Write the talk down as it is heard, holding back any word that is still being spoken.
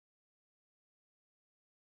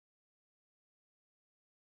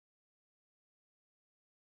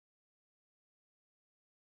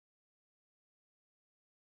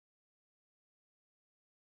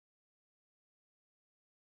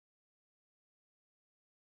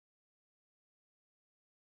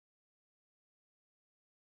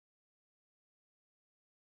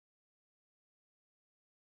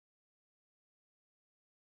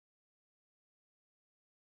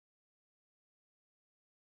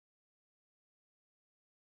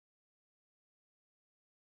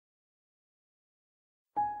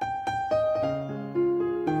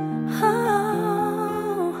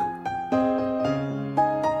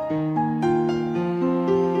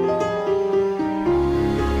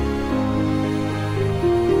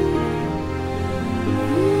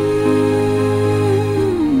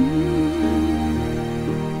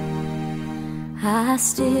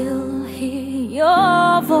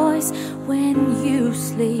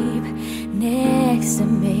next to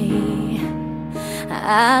me.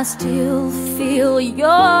 I still feel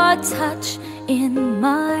your touch in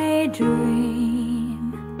my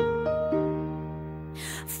dream.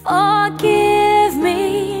 Forgive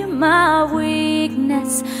me my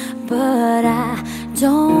weakness, but I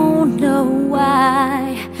don't know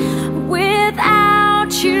why.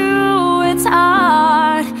 Without you it's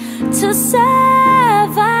hard to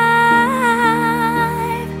survive.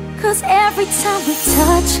 'Cause every time we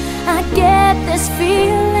touch I get this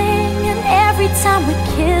feeling, and every time we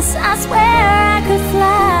kiss I swear I could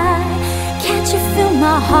fly. Can't you feel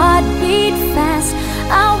my heart beat fast?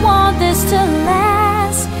 I want this to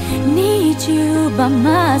last. Need you by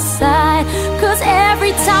my side. 'Cause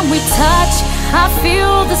every time we touch I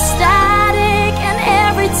feel the static, and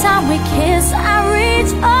every time we kiss I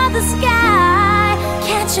reach for the sky.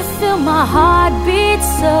 Can't you feel my heart beat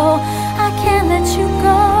so I can't let you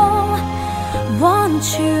go? Want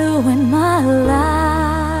you in my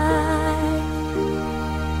life.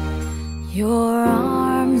 Your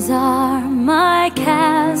arms are my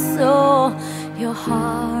castle, your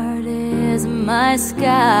heart is my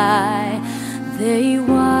sky. They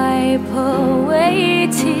wipe away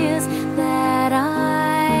tears that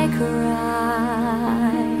I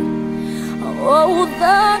cry. Oh,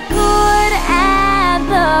 the good and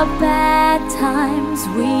the bad times,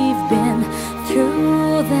 we've been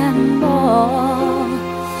through them all.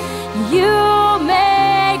 You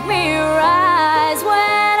make me rise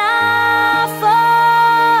when I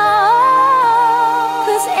fall.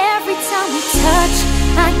 'Cause every time we touch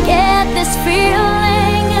I get this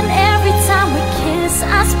feeling, and every time we kiss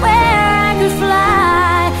I swear I could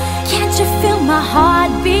fly. Can't you feel my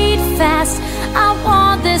heart beat fast? I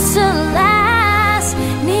want this to last.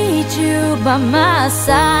 Need you by my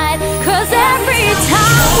side. 'Cause every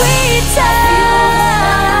time we touch,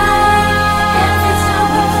 every time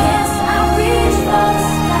we kiss I reach for the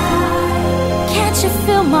sky. Can't you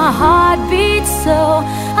feel my heart beat so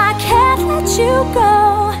I can't let you go?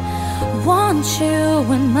 Want you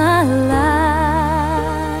in my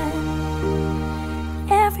life.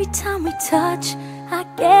 Every time we touch I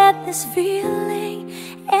get this feeling,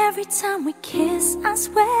 every time we kiss I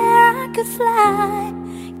swear I could fly.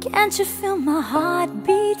 Can't you feel my heart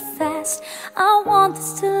beat fast? I want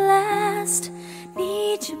this to last.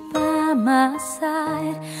 Need you by my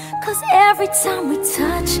side. 'Cause every time we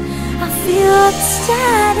touch I feel the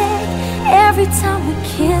static. Every time we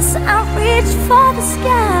kiss I reach for the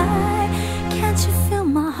sky. Can't you feel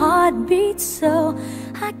my heart beat so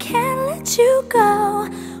I can't let you go?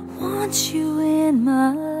 Want you in my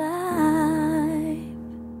life.